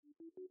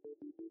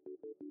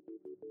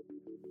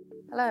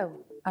Hello,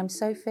 I'm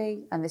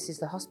Sophie and this is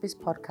the Hospice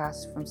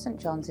podcast from St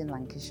John's in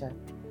Lancashire.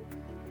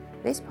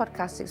 This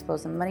podcast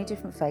explores the many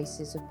different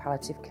faces of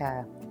palliative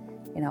care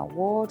in our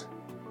ward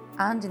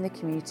and in the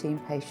community in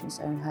patients'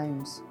 own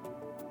homes.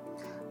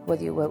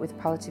 Whether you work with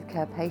palliative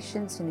care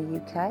patients in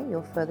the UK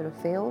or further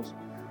afield,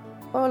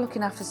 or are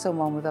looking after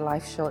someone with a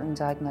life-shortening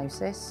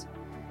diagnosis,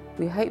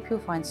 we hope you'll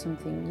find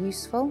something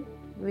useful,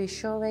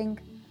 reassuring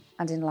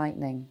and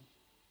enlightening.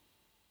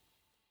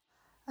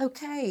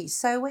 Okay,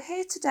 so we're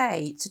here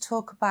today to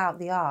talk about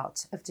the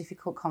art of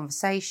difficult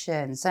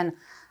conversations. And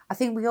I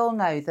think we all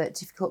know that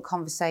difficult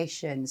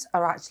conversations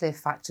are actually a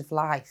fact of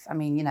life. I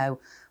mean,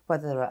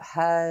 whether they're at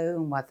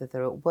home, whether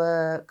they're at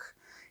work,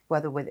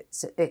 whether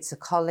it's a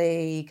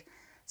colleague.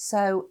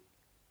 So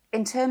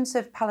in terms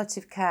of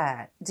palliative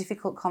care,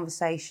 difficult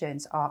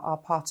conversations are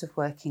part of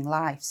working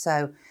life.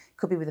 So it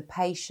could be with a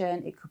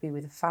patient, it could be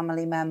with a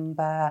family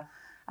member.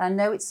 And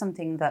I know it's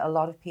something that a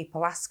lot of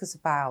people ask us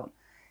about.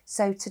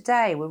 So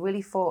today we're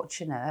really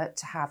fortunate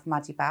to have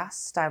Maddy,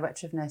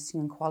 Director of Nursing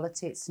and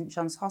Quality at St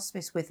John's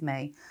Hospice with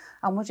me.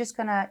 And we're just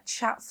going to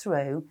chat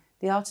through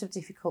the art of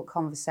difficult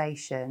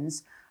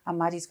conversations. And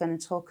Maddy's going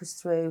to talk us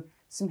through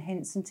some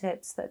hints and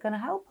tips that are going to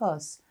help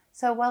us.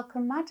 So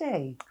welcome,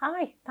 Maddy.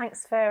 Hi,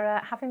 thanks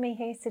for having me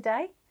here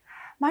today.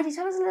 Maddy,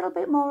 tell us a little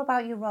bit more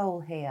about your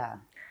role here.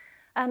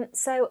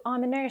 So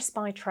I'm a nurse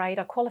by trade.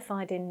 I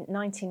qualified in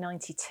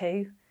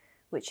 1992,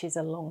 which is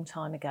a long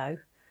time ago.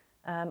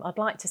 I'd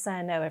like to say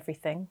I know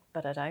everything,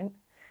 but I don't.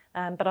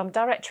 But I'm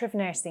Director of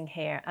Nursing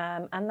here,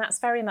 and that's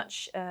very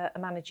much a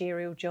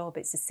managerial job.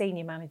 It's a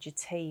senior manager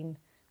team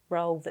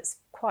role that's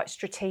quite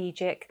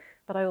strategic,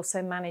 but I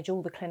also manage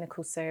all the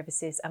clinical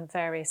services and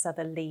various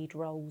other lead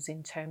roles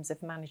in terms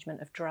of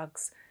management of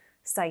drugs,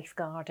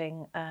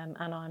 safeguarding, and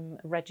I'm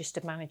a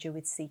registered manager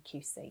with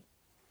CQC.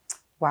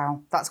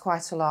 Wow, that's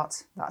quite a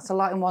lot. That's a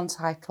lot in one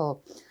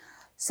title.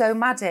 So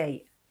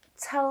Maddy,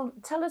 tell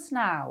us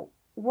now,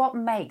 what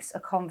makes a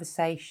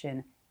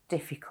conversation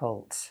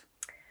difficult?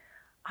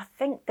 I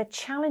think the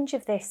challenge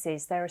of this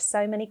is there are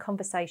so many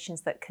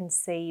conversations that can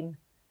seem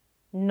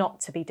not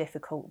to be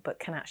difficult, but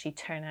can actually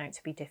turn out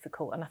to be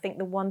difficult. And I think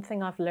the one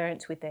thing I've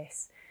learnt with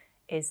this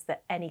is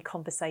that any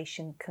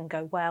conversation can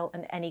go well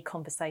and any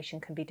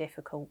conversation can be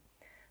difficult.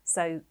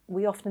 So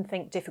we often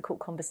think difficult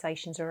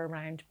conversations are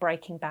around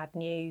breaking bad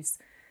news,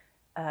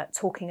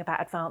 talking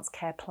about advanced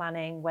care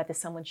planning, whether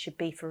someone should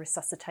be for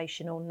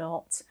resuscitation or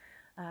not.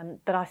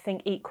 But I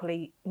think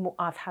equally,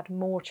 I've had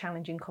more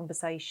challenging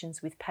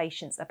conversations with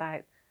patients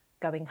about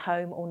going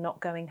home or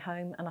not going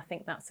home. And I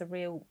think that's a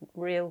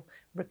real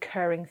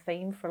recurring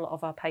theme for a lot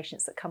of our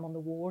patients that come on the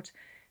ward,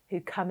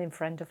 who come in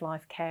for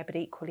end-of-life care, but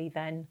equally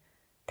then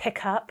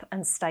pick up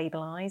and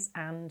stabilise.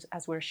 And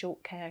as we're a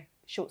short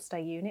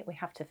stay unit, we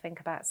have to think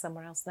about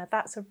somewhere else. Now,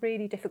 that's a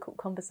really difficult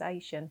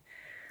conversation.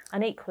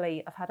 And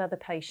equally, I've had other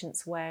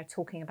patients where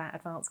talking about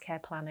advanced care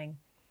planning,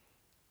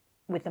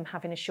 with them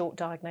having a short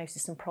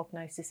diagnosis and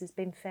prognosis, has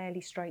been fairly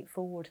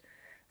straightforward.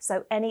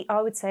 So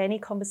I would say any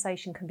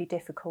conversation can be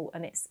difficult,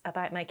 and it's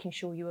about making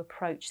sure you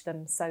approach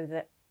them so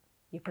that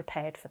you're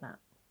prepared for that.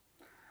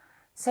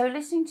 So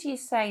listening to you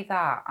say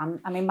that,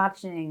 I'm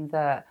imagining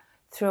that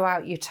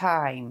throughout your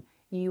time,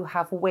 you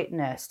have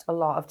witnessed a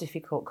lot of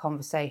difficult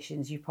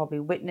conversations. You've probably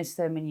witnessed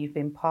them and you've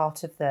been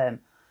part of them.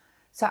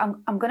 So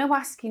I'm going to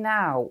ask you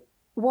now,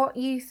 what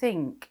you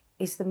think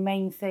is the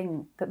main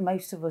thing that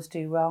most of us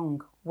do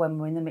wrong when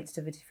we're in the midst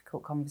of a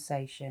difficult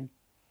conversation?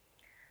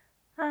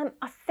 I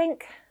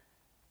think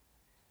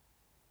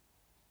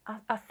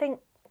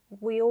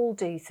we all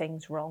do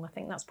things wrong. I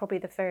think that's probably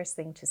the first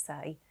thing to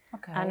say.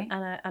 Okay.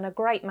 And a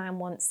great man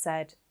once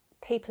said,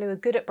 people who are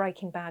good at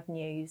breaking bad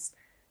news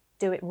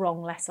do it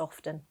wrong less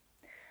often.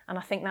 And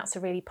I think that's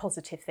a really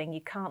positive thing.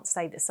 You can't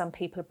say that some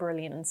people are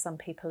brilliant and some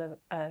people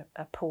are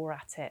poor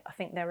at it. I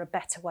think there are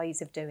better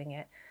ways of doing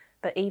it.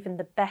 But even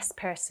the best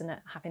person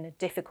at having a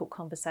difficult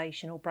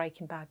conversation or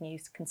breaking bad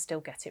news can still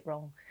get it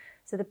wrong.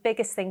 So the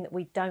biggest thing that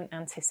we don't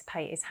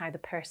anticipate is how the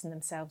person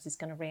themselves is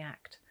going to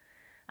react.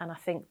 And I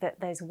think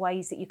that there's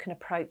ways that you can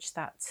approach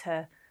that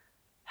to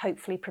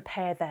hopefully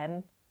prepare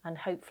them and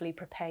hopefully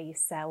prepare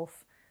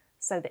yourself,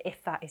 so that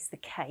if that is the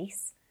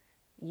case,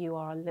 you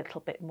are a little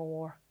bit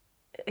more,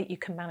 you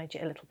can manage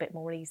it a little bit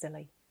more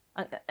easily.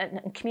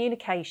 And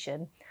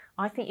communication,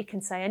 I think you can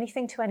say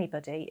anything to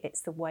anybody,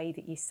 it's the way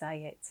that you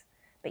say it.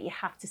 But you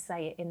have to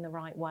say it in the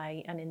right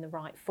way and in the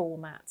right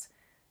format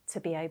to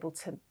be able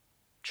to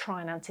try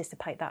and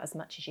anticipate that as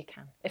much as you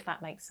can, if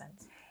that makes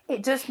sense.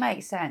 It does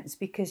make sense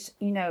because,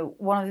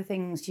 one of the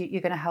things you're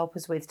going to help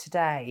us with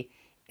today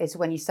is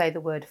when you say the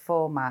word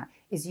format,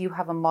 is you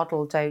have a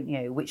model, don't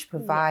you, which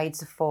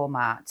provides a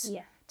format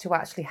to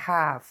actually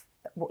have,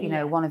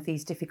 one of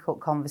these difficult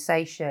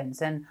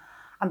conversations. And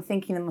I'm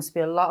thinking there must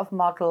be a lot of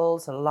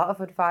models, a lot of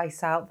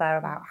advice out there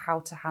about how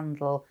to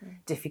handle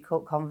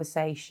difficult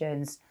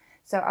conversations.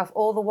 So of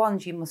all the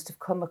ones you must have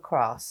come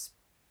across,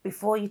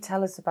 before you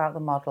tell us about the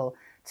model,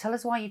 tell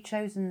us why you've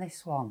chosen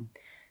this one.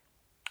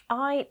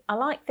 I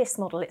like this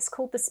model. It's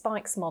called the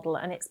Spikes model,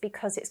 and it's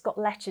because it's got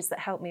letters that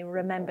help me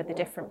remember the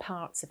different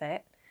parts of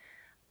it.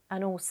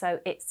 And also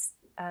it's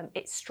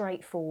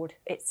straightforward.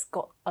 It's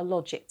got a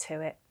logic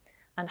to it.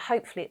 And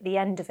hopefully at the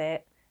end of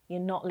it, you're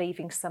not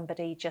leaving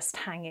somebody just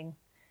hanging.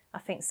 I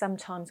think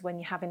sometimes when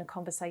you're having a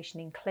conversation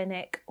in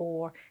clinic,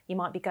 or you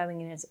might be going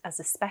in as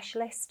a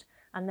specialist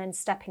and then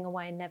stepping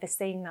away and never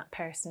seeing that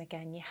person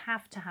again, you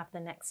have to have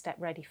the next step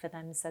ready for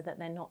them so that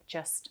they're not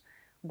just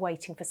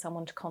waiting for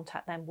someone to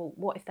contact them. Well,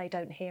 what if they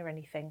don't hear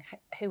anything?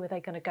 Who are they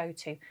going to go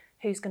to?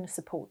 Who's going to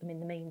support them in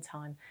the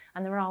meantime?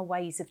 And there are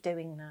ways of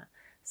doing that.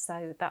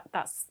 So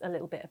that's a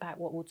little bit about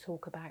what we'll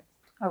talk about.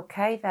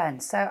 Okay then,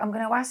 so I'm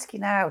going to ask you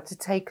now to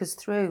take us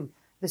through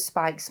the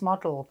Spikes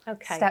model,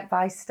 step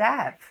by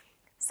step.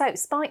 So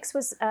Spikes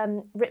was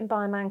written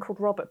by a man called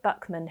Robert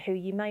Buckman, who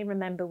you may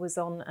remember was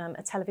on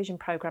a television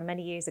programme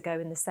many years ago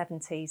in the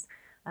 70s.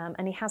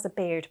 And he has a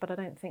beard, but I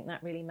don't think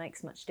that really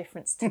makes much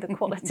difference to the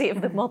quality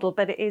of the model,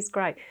 but it is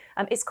great.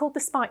 It's called the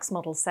Spikes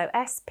model, so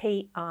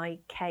SPIKES.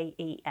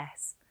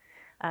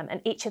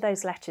 And each of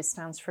those letters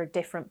stands for a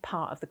different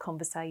part of the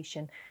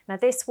conversation. Now,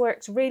 this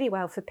works really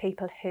well for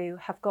people who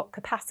have got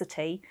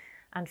capacity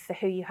and for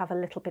who you have a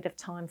little bit of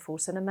time for.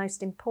 So the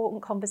most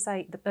important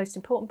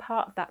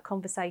part of that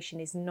conversation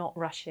is not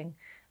rushing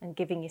and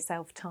giving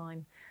yourself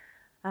time.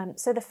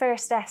 So the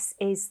first S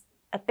is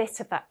a bit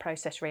of that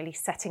process, really,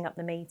 setting up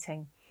the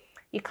meeting.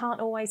 You can't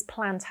always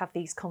plan to have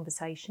these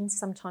conversations.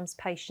 Sometimes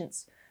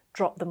patients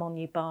drop them on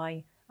you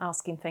by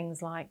asking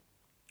things like,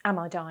 am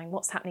I dying?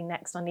 What's happening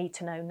next? I need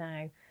to know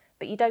now.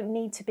 But you don't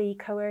need to be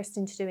coerced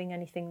into doing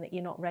anything that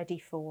you're not ready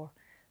for.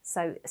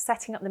 So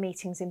setting up the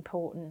meeting is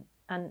important.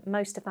 And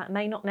most of that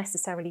may not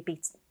necessarily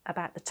be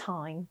about the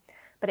time,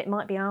 but it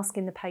might be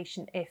asking the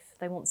patient if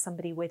they want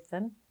somebody with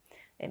them.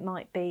 It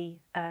might be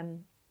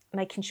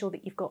making sure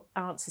that you've got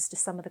answers to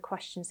some of the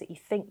questions that you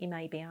think you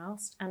may be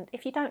asked. And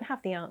if you don't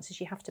have the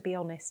answers, you have to be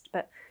honest.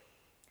 But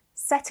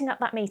setting up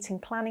that meeting,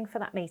 planning for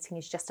that meeting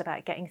is just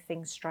about getting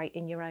things straight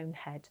in your own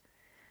head.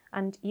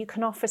 And you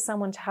can offer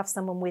someone to have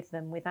someone with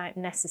them without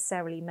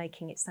necessarily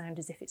making it sound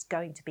as if it's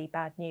going to be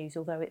bad news,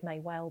 although it may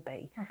well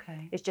be.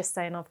 Okay. It's just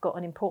saying, I've got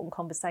an important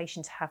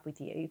conversation to have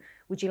with you.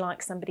 Would you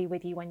like somebody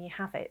with you when you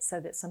have it, so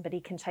that somebody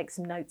can take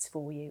some notes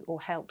for you or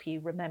help you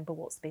remember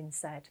what's been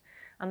said?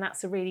 And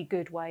that's a really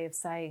good way of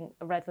saying,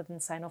 rather than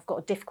saying, I've got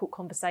a difficult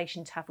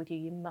conversation to have with you,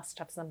 you must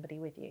have somebody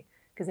with you.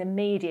 Because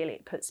immediately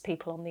it puts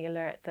people on the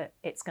alert that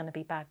it's going to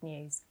be bad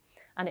news.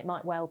 And it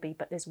might well be,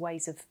 but there's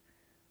ways of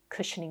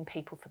cushioning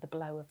people for the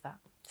blow of that.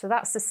 So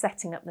that's the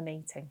setting up the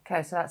meeting.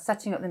 Okay, so that's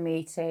setting up the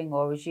meeting,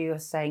 or as you were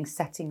saying,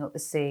 setting up the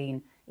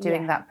scene,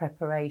 doing that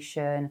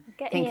preparation,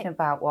 thinking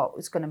about what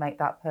was going to make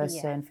that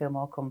person feel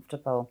more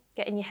comfortable.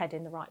 Getting your head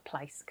in the right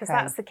place, because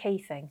that's the key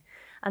thing.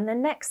 And the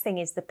next thing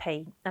is the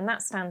P, and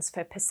that stands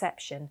for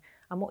perception.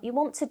 And what you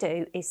want to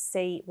do is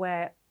see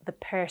where the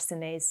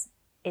person is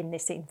in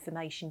this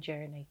information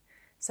journey.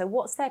 So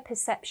what's their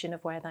perception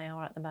of where they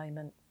are at the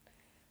moment?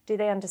 Do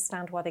they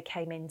understand why they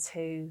came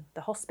into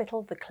the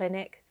hospital, the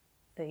clinic,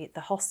 the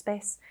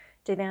hospice?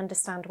 Do they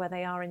understand where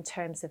they are in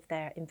terms of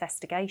their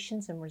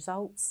investigations and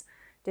results?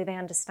 Do they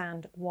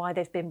understand why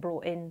they've been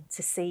brought in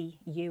to see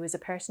you as a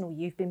person, or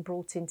you've been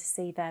brought in to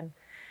see them?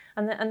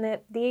 And the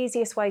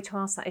easiest way to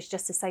ask that is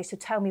just to say, so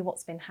tell me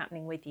what's been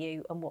happening with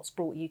you and what's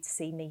brought you to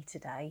see me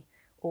today,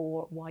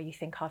 or why you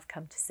think I've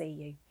come to see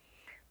you.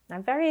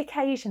 Now, very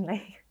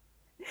occasionally,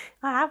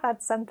 I have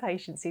had some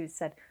patients who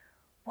said,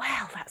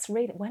 well, that's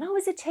really, when I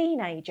was a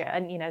teenager,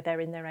 and they're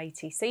in their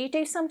 80s. So you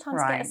do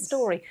sometimes get a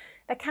story.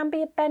 There can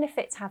be a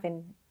benefit to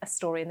having a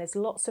story, and there's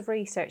lots of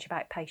research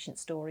about patient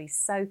stories.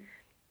 So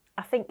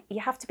I think you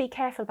have to be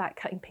careful about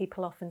cutting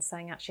people off and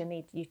saying, actually, I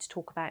need you to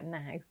talk about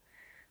now.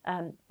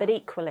 But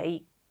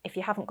equally, if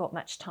you haven't got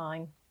much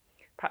time,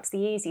 perhaps the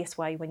easiest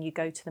way when you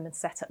go to them and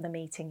set up the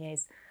meeting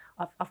is,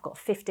 I've got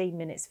 15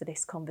 minutes for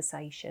this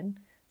conversation,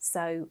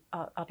 so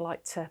I'd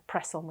like to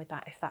press on with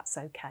that if that's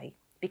okay.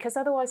 Because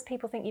otherwise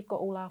people think you've got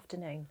all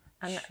afternoon.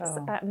 And it's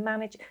about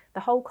the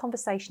whole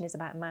conversation is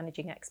about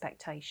managing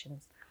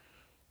expectations.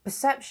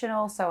 Perception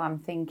also, I'm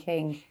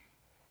thinking,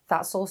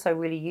 that's also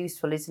really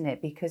useful, isn't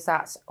it? Because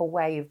that's a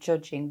way of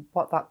judging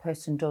what that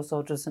person does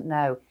or doesn't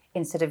know,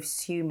 instead of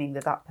assuming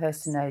that that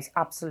person knows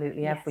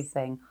absolutely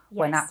everything,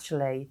 when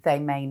actually they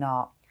may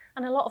not.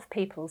 And a lot of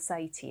people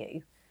say to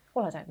you,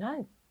 well, I don't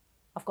know.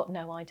 I've got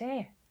no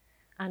idea.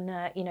 And,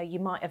 you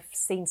might have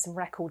seen some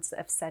records that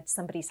have said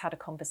somebody's had a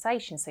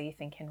conversation. So you're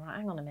thinking, right,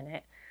 hang on a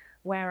minute,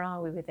 where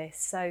are we with this?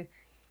 So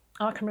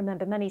I can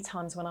remember many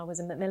times when I was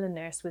a Macmillan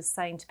nurse was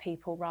saying to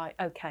people, right,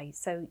 okay,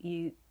 so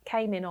you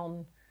came in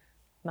on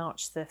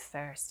March the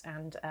 1st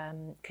and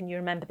can you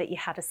remember that you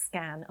had a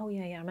scan? Oh,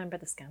 yeah, I remember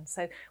the scan.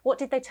 So what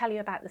did they tell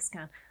you about the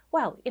scan?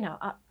 Well,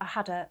 I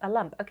had a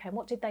lump. Okay, and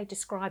what did they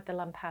describe the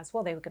lump as?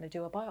 Well, they were going to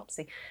do a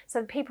biopsy.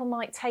 So people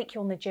might take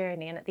you on the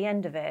journey, and at the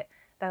end of it,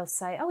 they'll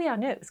say, oh, yeah, I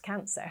knew it was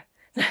cancer.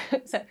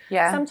 So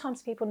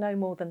sometimes people know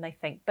more than they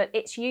think, but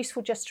it's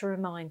useful just to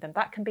remind them.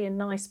 That can be a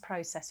nice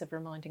process of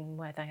reminding them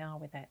where they are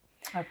with it.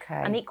 Okay.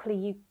 And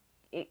equally,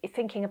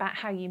 thinking about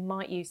how you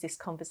might use this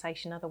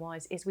conversation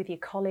otherwise is with your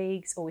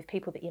colleagues or with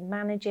people that you're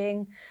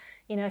managing.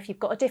 You know, if you've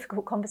got a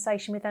difficult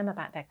conversation with them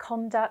about their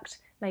conduct,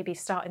 maybe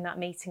starting that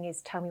meeting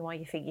is tell me why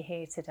you think you're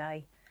here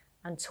today,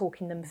 and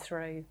talking them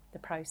through the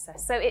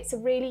process. So it's a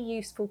really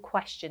useful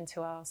question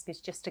to ask, is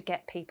just to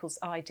get people's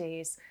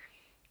ideas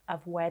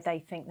of where they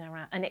think they're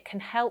at. And it can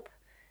help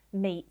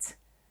meet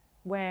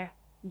where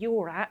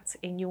you're at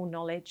in your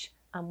knowledge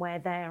and where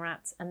they're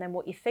at. And then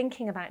what you're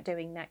thinking about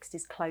doing next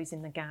is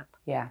closing the gap.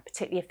 Yeah.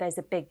 Particularly if there's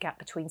a big gap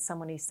between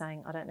someone who's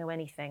saying, I don't know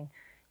anything.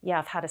 Yeah,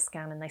 I've had a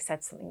scan and they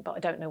said something, but I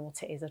don't know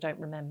what it is. I don't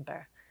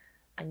remember.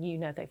 And you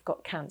know they've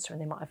got cancer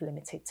and they might have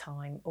limited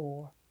time,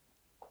 or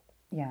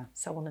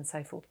so on and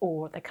so forth.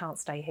 Or they can't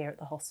stay here at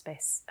the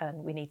hospice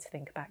and we need to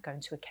think about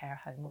going to a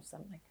care home or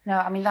something. No,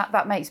 I mean,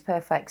 that makes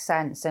perfect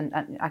sense.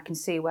 And I can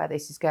see where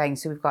this is going.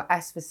 So we've got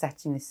S for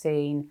setting the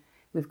scene.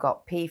 We've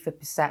got P for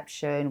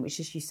perception, which,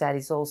 as you said,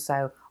 is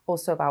also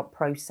about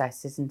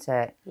process, isn't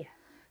it? Yeah.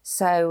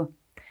 So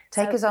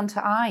take us on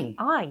to I.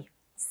 I,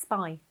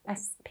 SPI,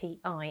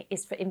 S-P-I,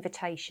 is for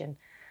invitation.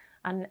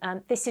 And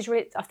this is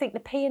really, I think the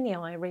P and the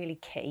I are really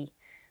key.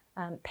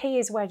 P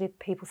is where do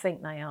people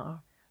think they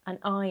are? And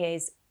I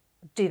is,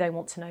 do they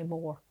want to know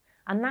more?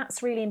 And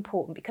that's really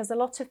important because a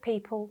lot of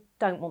people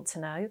don't want to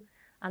know.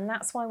 And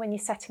that's why when you're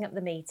setting up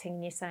the meeting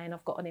and you're saying,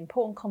 I've got an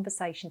important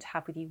conversation to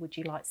have with you, would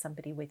you like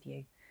somebody with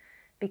you?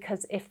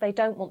 Because if they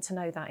don't want to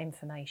know that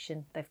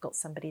information, they've got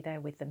somebody there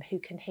with them who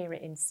can hear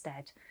it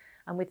instead.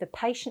 And with the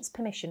patient's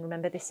permission,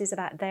 remember this is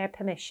about their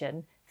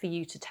permission for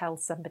you to tell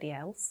somebody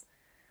else.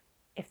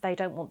 If they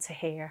don't want to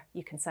hear,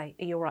 you can say,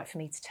 are you all right for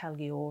me to tell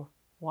your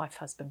wife,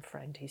 husband,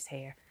 friend who's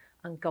here,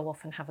 and go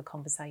off and have a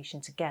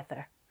conversation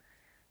together.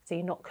 So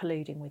you're not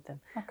colluding with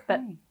them. Okay. But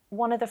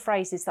one of the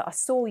phrases that I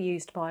saw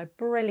used by a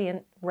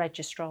brilliant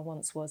registrar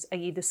once was, are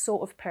you the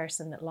sort of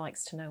person that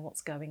likes to know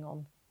what's going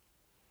on?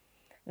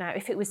 Now,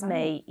 if it was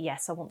me,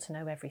 yes, I want to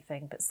know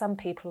everything. But some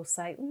people will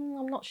say,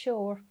 I'm not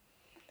sure.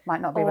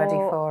 Might not be ready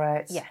for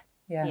it.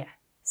 Yeah.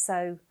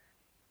 So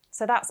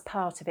that's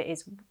part of it,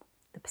 is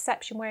the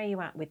perception. Where are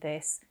you at with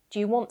this? Do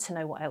you want to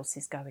know what else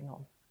is going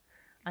on?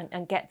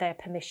 And get their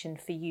permission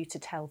for you to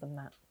tell them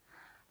that.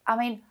 I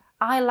mean,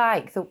 I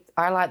like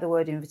the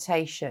word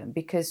invitation,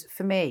 because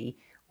for me,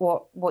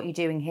 what you're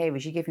doing here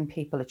is you're giving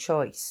people a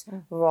choice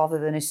rather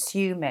than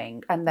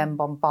assuming and then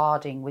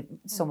bombarding with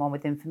someone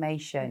with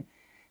information.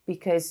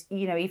 Because,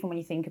 you know, even when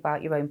you think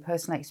about your own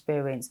personal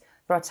experience,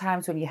 there are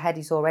times when your head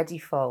is already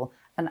full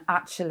and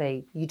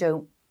actually you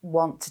don't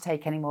want to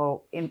take any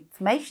more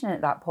information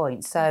at that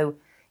point. So,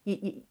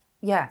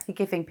 you're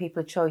giving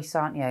people a choice,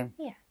 aren't you?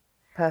 Yeah.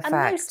 Perfect.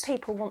 And most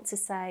people want to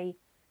say,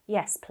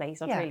 yes,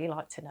 please, I'd really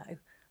like to know.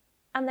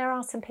 And there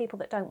are some people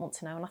that don't want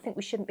to know, and I think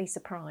we shouldn't be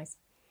surprised.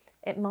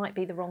 It might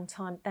be the wrong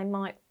time.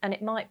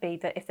 It might be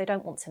that if they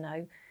don't want to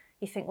know,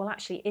 you think, well,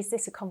 actually, is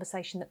this a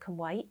conversation that can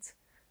wait?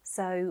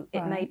 So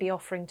it may be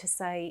offering to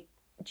say,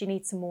 do you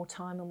need some more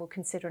time and we'll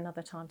consider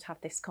another time to have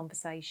this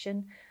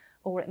conversation?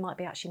 Or it might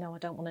be, actually, no, I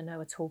don't want to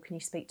know at all. Can you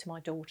speak to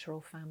my daughter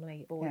or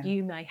family? Or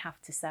you may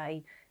have to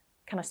say,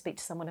 can I speak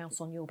to someone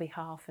else on your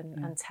behalf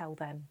and tell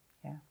them?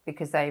 Yeah,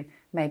 because they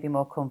may be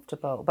more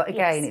comfortable. But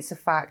again, it's a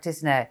fact,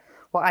 isn't it?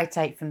 What I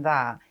take from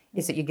that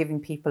is that you're giving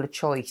people a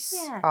choice,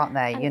 aren't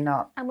they? You're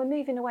not... And we're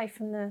moving away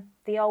from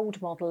the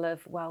old model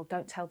of, well,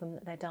 don't tell them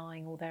that they're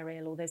dying or they're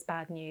ill or there's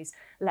bad news.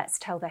 Let's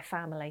tell their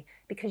family.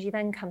 Because you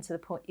then come to the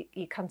point,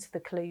 you come to the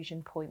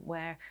collusion point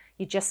where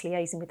you're just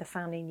liaising with the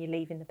family and you're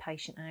leaving the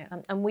patient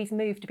out. And we've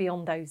moved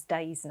beyond those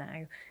days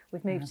now.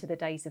 We've moved to the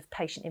days of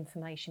patient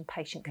information,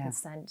 patient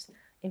consent,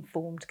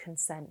 informed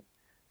consent.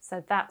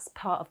 So that's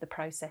part of the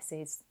process,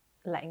 is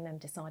letting them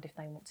decide if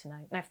they want to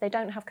know. Now, if they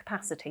don't have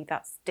capacity,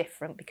 that's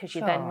different, because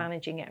you're then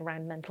managing it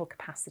around mental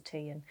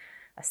capacity and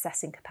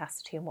assessing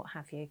capacity and what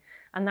have you.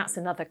 And that's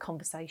another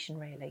conversation,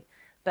 really.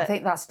 But I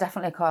think that's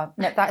definitely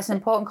that's an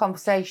important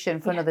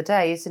conversation for another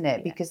day, isn't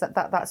it? Because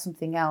that's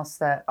something else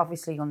that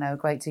obviously you'll know a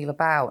great deal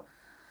about.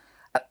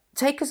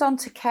 Take us on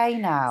to K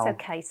now.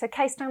 So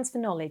K stands for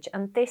knowledge,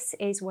 and this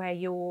is where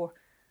you're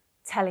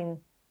telling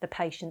the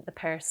patient, the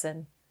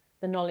person,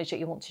 the knowledge that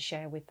you want to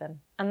share with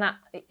them. And that,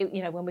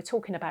 you know, when we're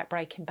talking about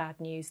breaking bad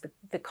news,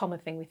 the common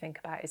thing we think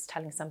about is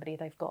telling somebody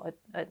they've got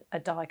a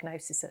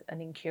diagnosis,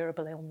 an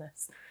incurable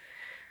illness.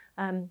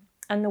 And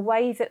the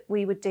way that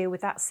we would deal with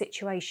that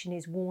situation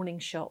is warning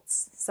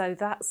shots. So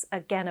that's,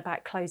 again,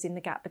 about closing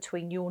the gap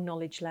between your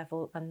knowledge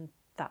level and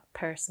that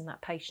person,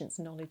 that patient's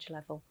knowledge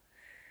level,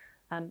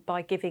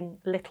 by giving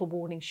little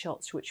warning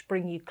shots which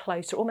bring you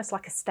closer, almost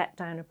like a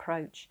step-down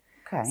approach.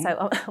 Okay.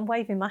 So I'm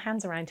waving my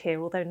hands around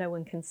here, although no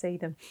one can see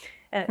them.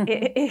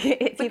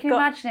 If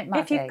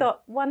you've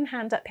got one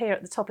hand up here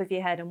at the top of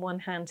your head and one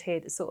hand here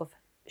that's sort of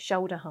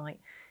shoulder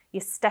height,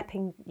 you're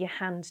stepping your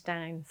hand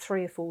down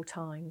 3 or 4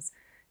 times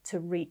to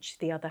reach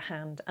the other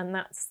hand. And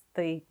that's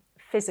the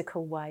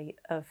physical way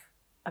of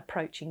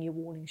approaching your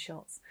warning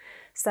shots.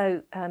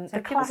 So,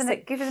 the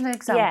classic, give us an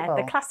example. Yeah,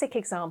 the classic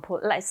example,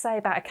 let's say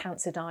about a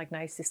cancer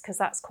diagnosis, because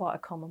that's quite a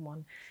common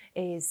one,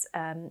 is,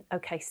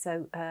 okay,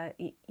 so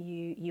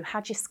you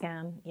had your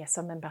scan. Yes,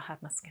 I remember I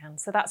had my scan.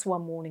 So that's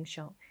one warning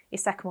shot. Your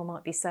second one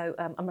might be, so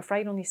I'm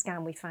afraid on your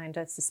scan we found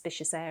a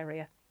suspicious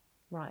area.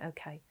 Right,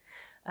 okay.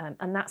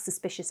 And that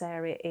suspicious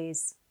area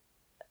is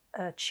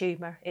a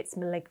tumour, it's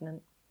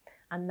malignant,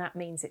 and that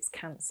means it's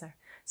cancer.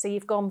 So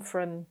you've gone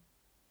from,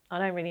 I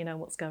don't really know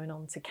what's going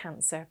on, to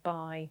cancer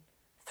by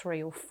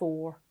 3 or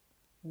 4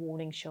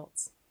 warning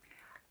shots.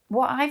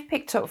 What I've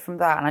picked up from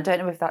that, and I don't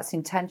know if that's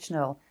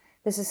intentional,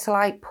 there's a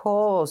slight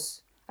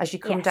pause as you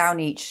come down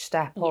each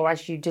step or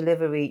as you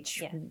deliver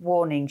each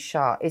warning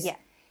shot.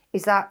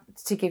 Is that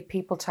to give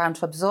people time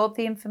to absorb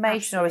the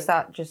information, or is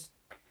that just...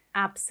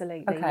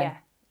 Absolutely, okay.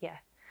 Yeah.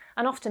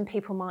 And often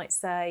people might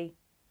say,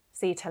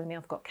 so you're telling me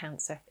I've got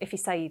cancer. If you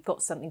say you've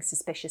got something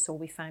suspicious or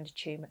we found a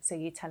tumour, so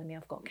you're telling me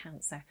I've got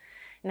cancer.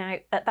 Now,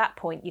 at that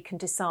point, you can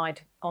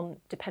decide,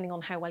 depending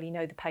on how well you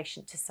know the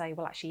patient, to say,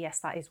 well, actually, yes,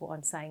 that is what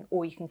I'm saying,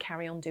 or you can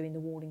carry on doing the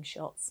warning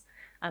shots.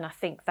 And I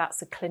think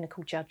that's a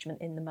clinical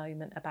judgment in the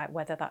moment about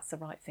whether that's the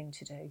right thing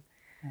to do.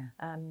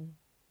 Yeah.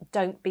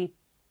 Don't be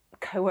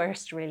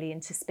coerced, really,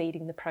 into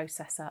speeding the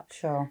process up.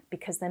 Sure.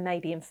 Because there may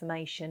be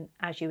information,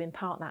 as you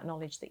impart that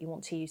knowledge, that you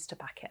want to use to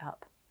back it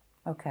up.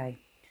 Okay.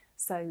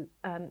 So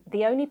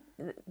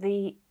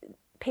the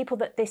people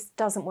that this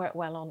doesn't work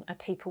well on are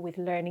people with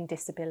learning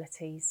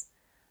disabilities,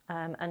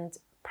 and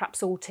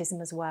perhaps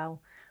autism as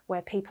well,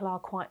 where people are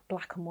quite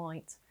black and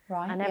white.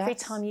 Right, and every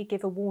time you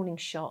give a warning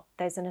shot,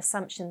 there's an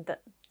assumption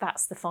that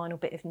that's the final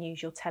bit of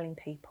news you're telling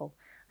people.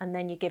 And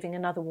then you're giving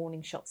another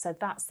warning shot, so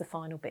that's the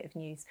final bit of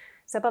news.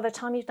 So by the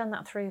time you've done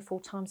that 3 or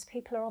 4 times,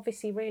 people are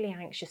obviously really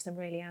anxious and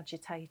really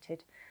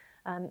agitated.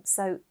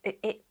 So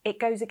it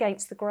goes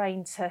against the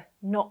grain to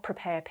not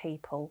prepare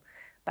people.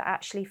 But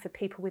actually, for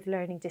people with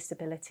learning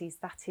disabilities,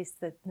 that is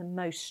the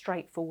most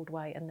straightforward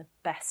way and the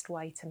best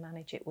way to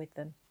manage it with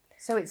them.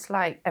 So it's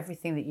like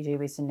everything that you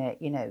do, isn't it?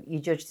 You know, you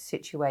judge the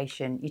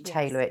situation, you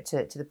tailor it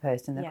to the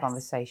person, the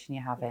conversation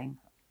you're having.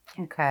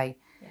 Yeah. Okay.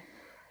 Yeah.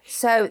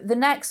 So the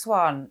next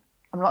one,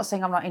 I'm not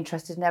saying I'm not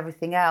interested in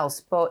everything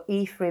else, but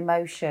E for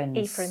emotions.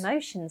 E for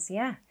emotions,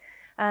 yeah.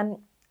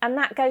 And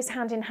that goes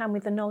hand in hand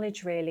with the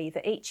knowledge, really,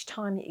 that each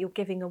time that you're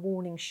giving a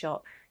warning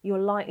shot, you're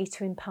likely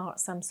to impart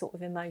some sort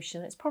of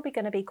emotion. It's probably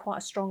going to be quite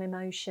a strong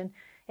emotion.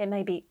 It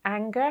may be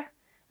anger,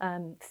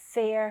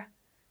 fear,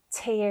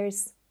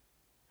 tears,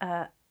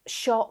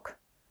 shock.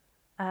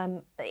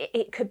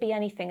 It could be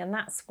anything, and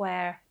that's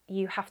where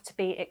you have to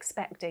be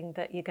expecting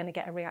that you're going to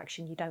get a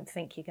reaction you don't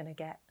think you're going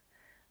to get.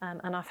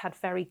 And I've had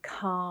very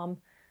calm,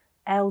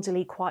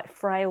 elderly, quite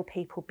frail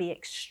people be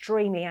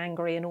extremely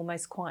angry and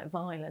almost quite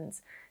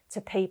violent, to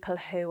people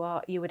who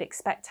are, you would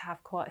expect to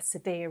have quite a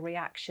severe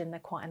reaction. They're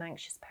quite an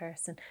anxious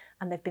person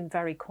and they've been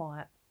very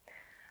quiet.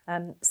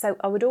 So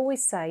I would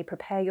always say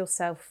prepare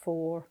yourself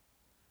for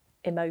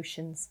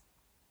emotions,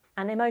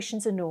 and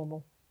emotions are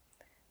normal.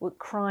 Well,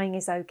 crying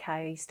is okay.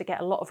 I used to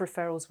get a lot of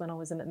referrals when I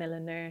was a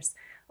Macmillan nurse.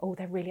 Oh,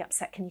 they're really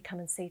upset. Can you come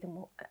and see them?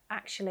 Well,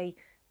 actually,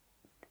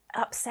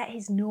 upset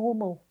is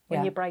normal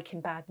when you're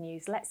breaking bad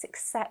news. Let's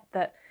accept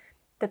that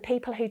the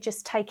people who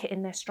just take it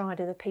in their stride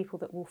are the people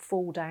that will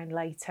fall down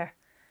later.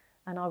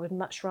 And I would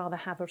much rather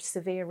have a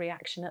severe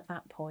reaction at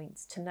that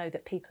point, to know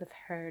that people have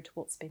heard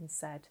what's been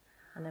said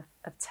and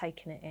have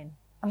taken it in.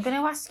 I'm going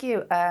to ask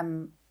you,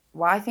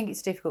 I think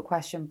it's a difficult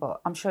question, but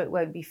I'm sure it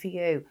won't be for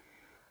you.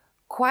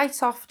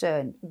 Quite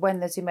often when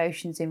there's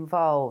emotions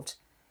involved,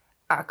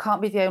 I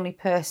can't be the only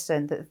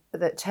person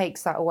that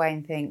takes that away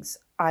and thinks,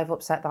 I've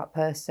upset that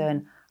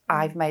person,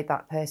 I've made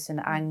that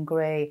person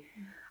angry.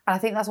 And I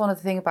think that's one of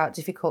the things about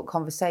difficult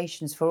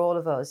conversations for all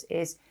of us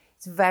is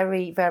it's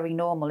very, very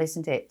normal,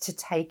 isn't it, to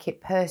take it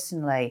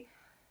personally.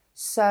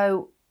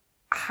 So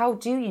how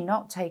do you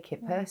not take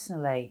it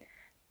personally?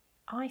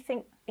 I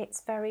think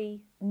it's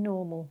very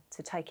normal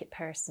to take it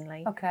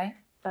personally. Okay.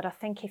 But I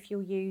think if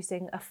you're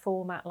using a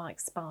format like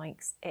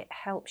Spikes, it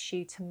helps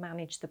you to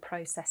manage the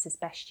process as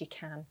best you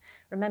can.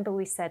 Remember,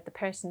 we said the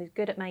person who's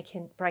good at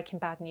breaking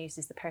bad news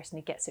is the person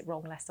who gets it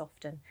wrong less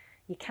often.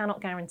 You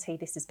cannot guarantee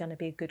this is going to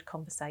be a good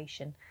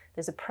conversation.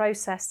 There's a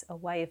process, a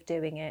way of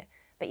doing it,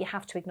 but you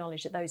have to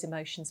acknowledge that those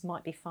emotions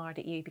might be fired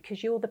at you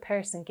because you're the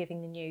person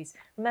giving the news.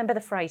 Remember the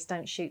phrase,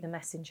 don't shoot the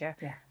messenger.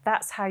 Yeah.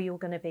 That's how you're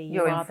going to be.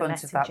 You're in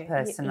front of that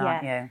person,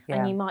 aren't you? Yeah.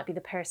 And you might be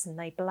the person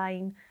they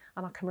blame.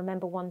 And I can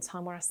remember one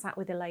time where I sat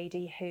with a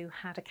lady who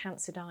had a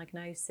cancer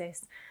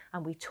diagnosis,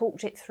 and we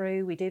talked it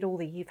through. We did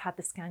all you've had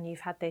the scan,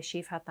 you've had this,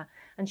 you've had that.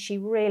 And she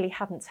really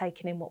hadn't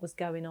taken in what was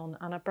going on.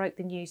 And I broke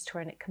the news to her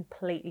and it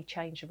completely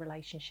changed the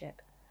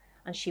relationship.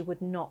 And she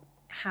would not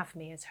have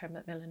me as her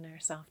Macmillan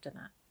nurse after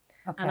that.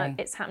 Okay. And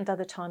it's happened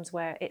other times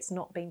where it's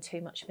not been too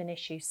much of an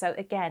issue. So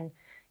again,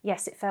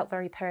 yes, it felt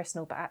very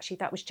personal, but actually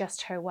that was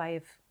just her way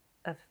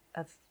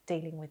of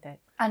dealing with it.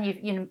 And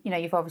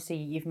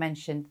you've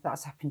mentioned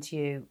that's happened to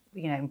you,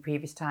 in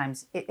previous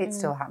times. It's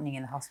still happening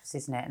in the hospice,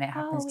 isn't it? And it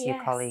happens to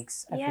your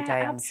colleagues every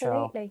day, I'm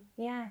sure. Absolutely.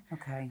 Yeah.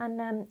 Okay.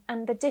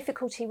 And the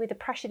difficulty with the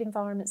pressured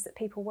environments that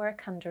people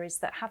work under is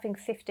that having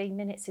 15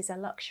 minutes is a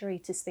luxury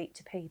to speak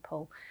to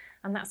people.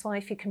 And that's why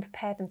if you can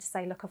prepare them to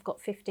say, look, I've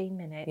got 15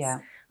 minutes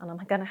and I'm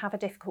going to have a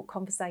difficult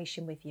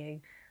conversation with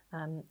you,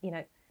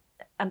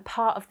 and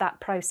part of that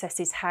process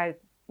is how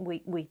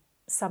we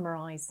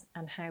summarise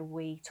and how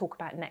we talk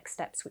about next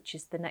steps, which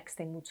is the next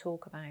thing we'll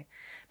talk about.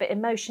 But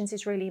emotions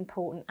is really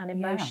important, and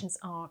emotions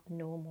are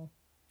normal,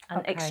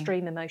 and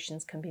extreme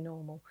emotions can be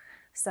normal.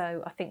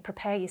 So I think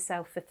prepare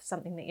yourself for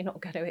something that you're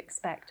not going to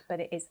expect, but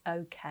it is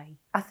okay.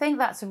 I think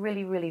that's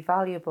really, really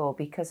valuable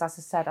because, as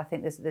I said, I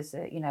think there's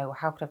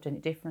how could I have done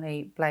it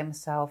differently? Blame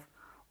myself.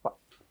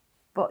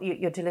 But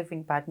you're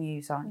delivering bad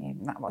news, aren't you?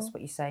 And that's what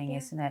you're saying,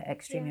 isn't it?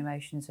 Extreme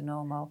emotions are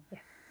normal. Yeah.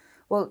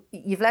 Well,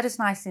 you've led us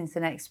nicely into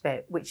the next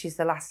bit, which is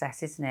the last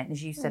S, isn't it? And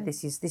as you said,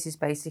 this is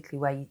basically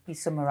where you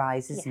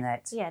summarise, isn't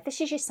it? Yeah,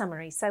 this is your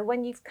summary. So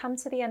when you've come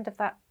to the end of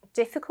that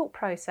difficult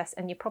process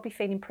and you're probably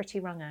feeling pretty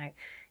wrung out,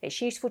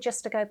 it's useful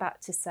just to go back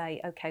to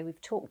say, okay, we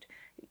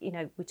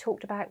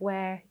talked about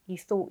where you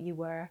thought you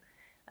were.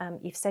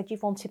 You've said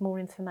you've wanted more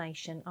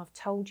information. I've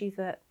told you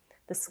that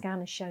the scan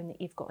has shown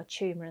that you've got a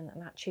tumour and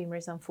that tumour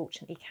is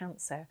unfortunately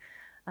cancer.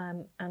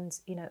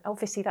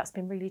 Obviously that's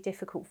been really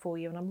difficult for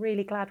you, and I'm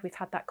really glad we've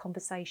had that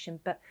conversation.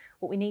 But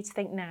what we need to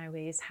think now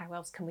is how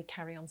else can we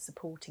carry on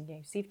supporting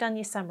you? So you've done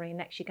your summary, and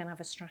next you're going to have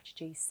a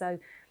strategy. So,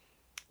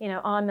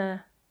 I'm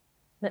a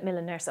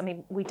Macmillan nurse. I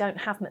mean, we don't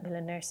have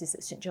Macmillan nurses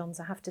at St John's,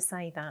 I have to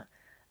say that.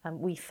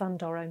 We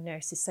fund our own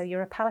nurses. So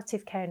you're a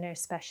palliative care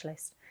nurse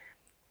specialist,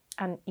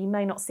 and you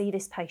may not see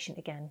this patient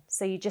again.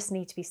 So you just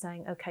need to be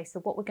saying, okay, so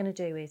what we're going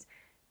to do is,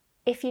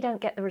 if you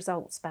don't get the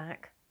results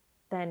back,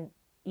 then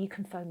you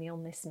can phone me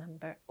on this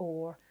number,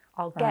 or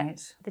I'll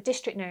get the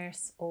district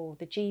nurse or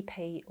the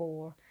GP,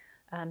 or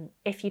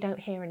if you don't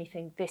hear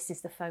anything, this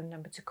is the phone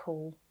number to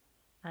call,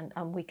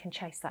 and we can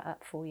chase that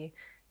up for you.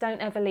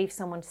 Don't ever leave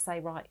someone to say,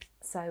 right,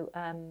 so,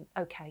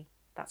 okay,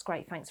 that's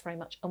great, thanks very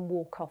much, and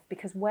walk off,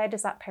 because where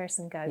does that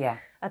person go? Yeah.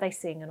 Are they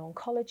seeing an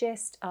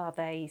oncologist? Are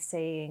they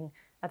seeing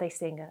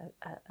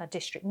a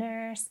district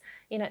nurse?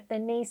 There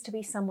needs to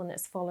be someone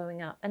that's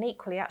following up. And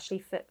equally, actually,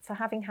 for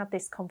having had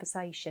this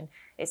conversation,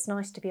 it's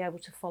nice to be able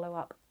to follow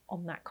up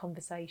on that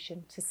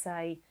conversation to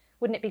say,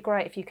 wouldn't it be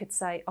great if you could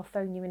say, I'll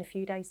phone you in a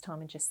few days' time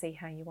and just see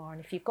how you are.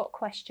 And if you've got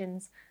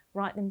questions,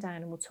 write them down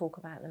and we'll talk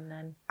about them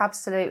then.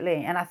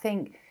 Absolutely. And I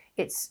think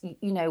it's,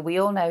 we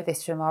all know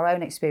this from our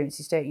own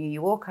experiences, don't you?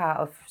 You walk out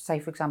of, say,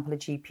 for example, a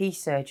GP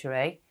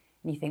surgery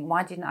and you think,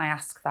 why didn't I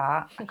ask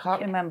that? I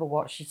can't remember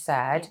what she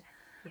said.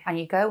 Yeah. And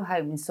you go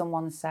home and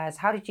someone says,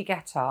 how did you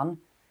get on?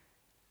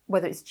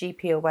 Whether it's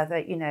GP or whether,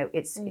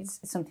 it's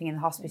something in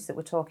the hospice that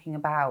we're talking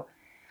about.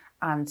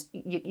 And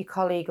your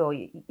colleague or,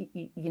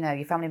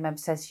 your family member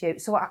says to you,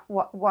 so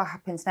what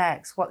happens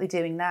next? What are they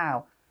doing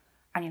now?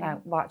 And you're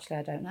like, well, actually,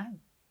 I don't know.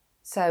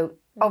 So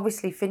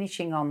obviously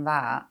finishing on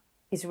that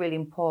is really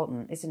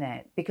important, isn't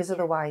it? Because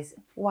otherwise,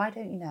 why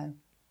don't you know?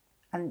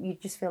 And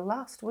you'd just feel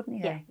lost, wouldn't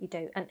you? Yeah, you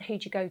do. And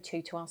who'd you go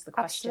to ask the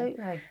question?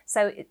 Absolutely.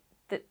 So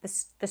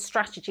the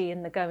strategy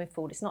and the going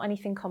forward, it's not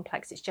anything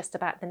complex. It's just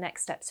about the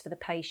next steps for the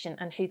patient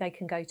and who they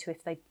can go to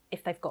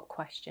if they've got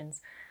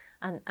questions,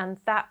 and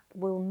that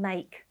will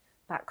make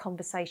that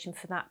conversation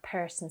for that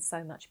person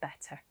so much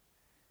better.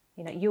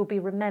 You'll be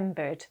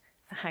remembered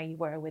for how you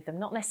were with them,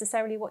 not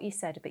necessarily what you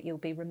said, but you'll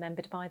be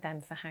remembered by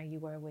them for how you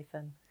were with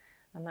them,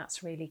 and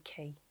that's really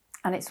key.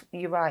 And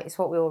you're right. It's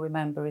what we all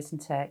remember,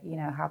 isn't it?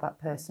 How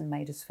that person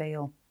made us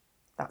feel.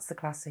 That's the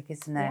classic,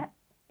 isn't it? Yeah,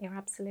 you're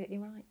absolutely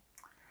right.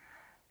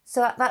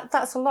 So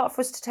that's a lot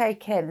for us to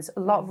take in. There's a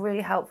lot of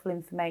really helpful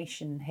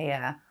information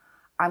here.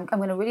 I'm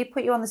going to really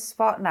put you on the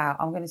spot now.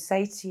 I'm going to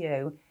say to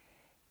you,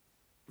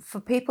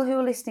 for people who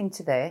are listening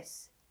to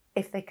this,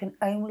 if they can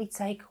only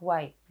take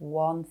away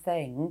one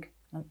thing,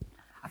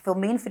 I feel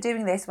mean for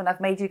doing this when I've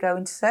made you go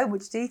into so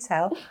much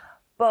detail,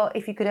 but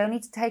if you could only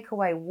take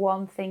away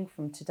one thing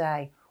from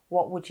today,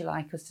 what would you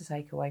like us to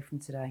take away from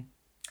today?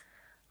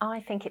 I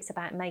think it's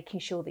about making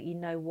sure that you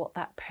know what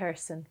that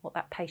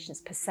patient's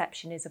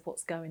perception is of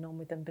what's going on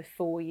with them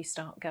before you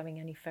start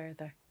going any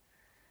further.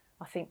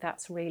 I think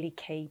that's really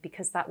key,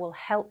 because that will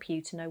help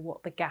you to know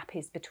what the gap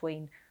is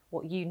between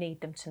what you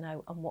need them to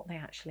know and what they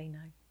actually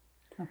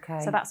know. Okay.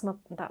 So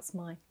that's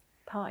my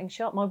parting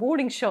shot, my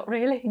warning shot,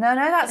 really. No,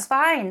 that's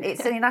fine.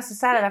 It's, as I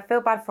said, I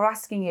feel bad for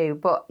asking you,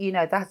 but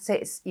that's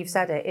it. You've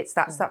said it.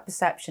 That's that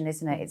perception,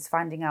 isn't it? It's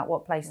finding out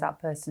what place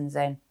that person's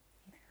in.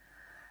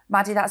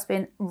 Maddy, that's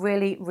been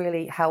really,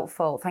 really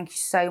helpful. Thank you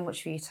so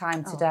much for your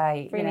time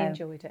today. Really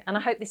enjoyed it. And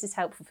I hope this is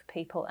helpful for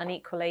people. And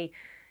equally,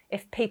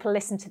 if people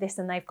listen to this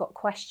and they've got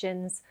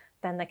questions,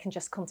 then they can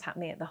just contact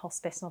me at the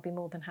hospice and I'll be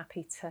more than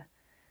happy to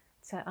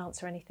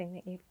answer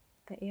anything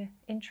that you're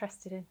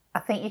interested in.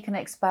 I think you can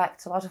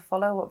expect a lot of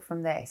follow-up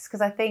from this,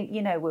 because I think,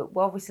 we're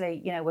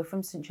obviously, we're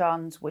from St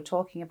John's, we're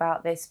talking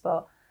about this,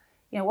 but,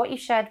 what you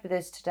shared with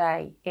us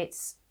today,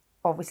 it's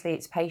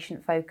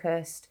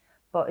patient-focused,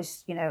 But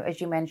as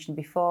you mentioned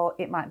before,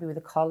 it might be with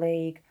a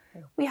colleague.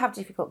 We have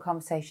difficult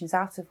conversations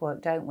out of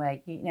work, don't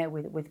we?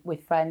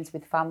 With friends,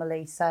 with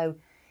family. So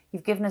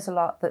you've given us a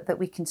lot that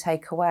we can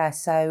take away.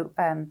 So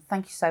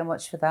thank you so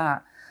much for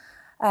that.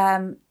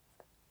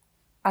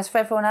 As for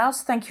everyone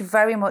else, thank you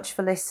very much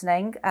for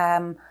listening.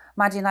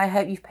 Maddy and I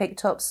hope you've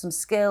picked up some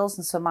skills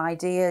and some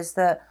ideas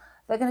that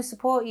they're going to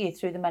support you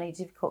through the many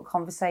difficult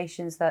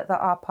conversations that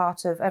are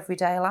part of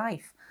everyday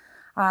life.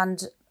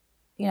 And,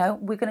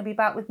 we're going to be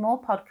back with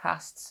more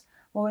podcasts,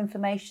 more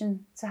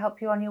information to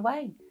help you on your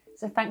way.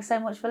 So thanks so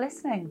much for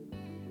listening.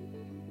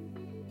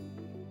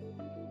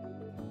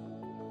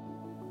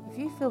 If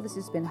you feel this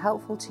has been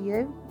helpful to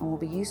you and will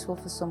be useful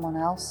for someone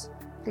else,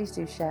 please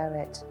do share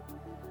it.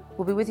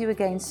 We'll be with you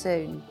again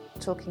soon,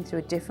 talking through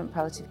a different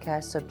palliative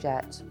care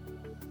subject.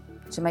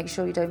 To make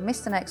sure you don't miss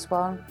the next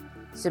one,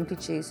 simply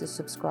choose the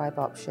subscribe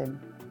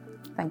option.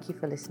 Thank you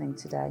for listening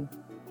today.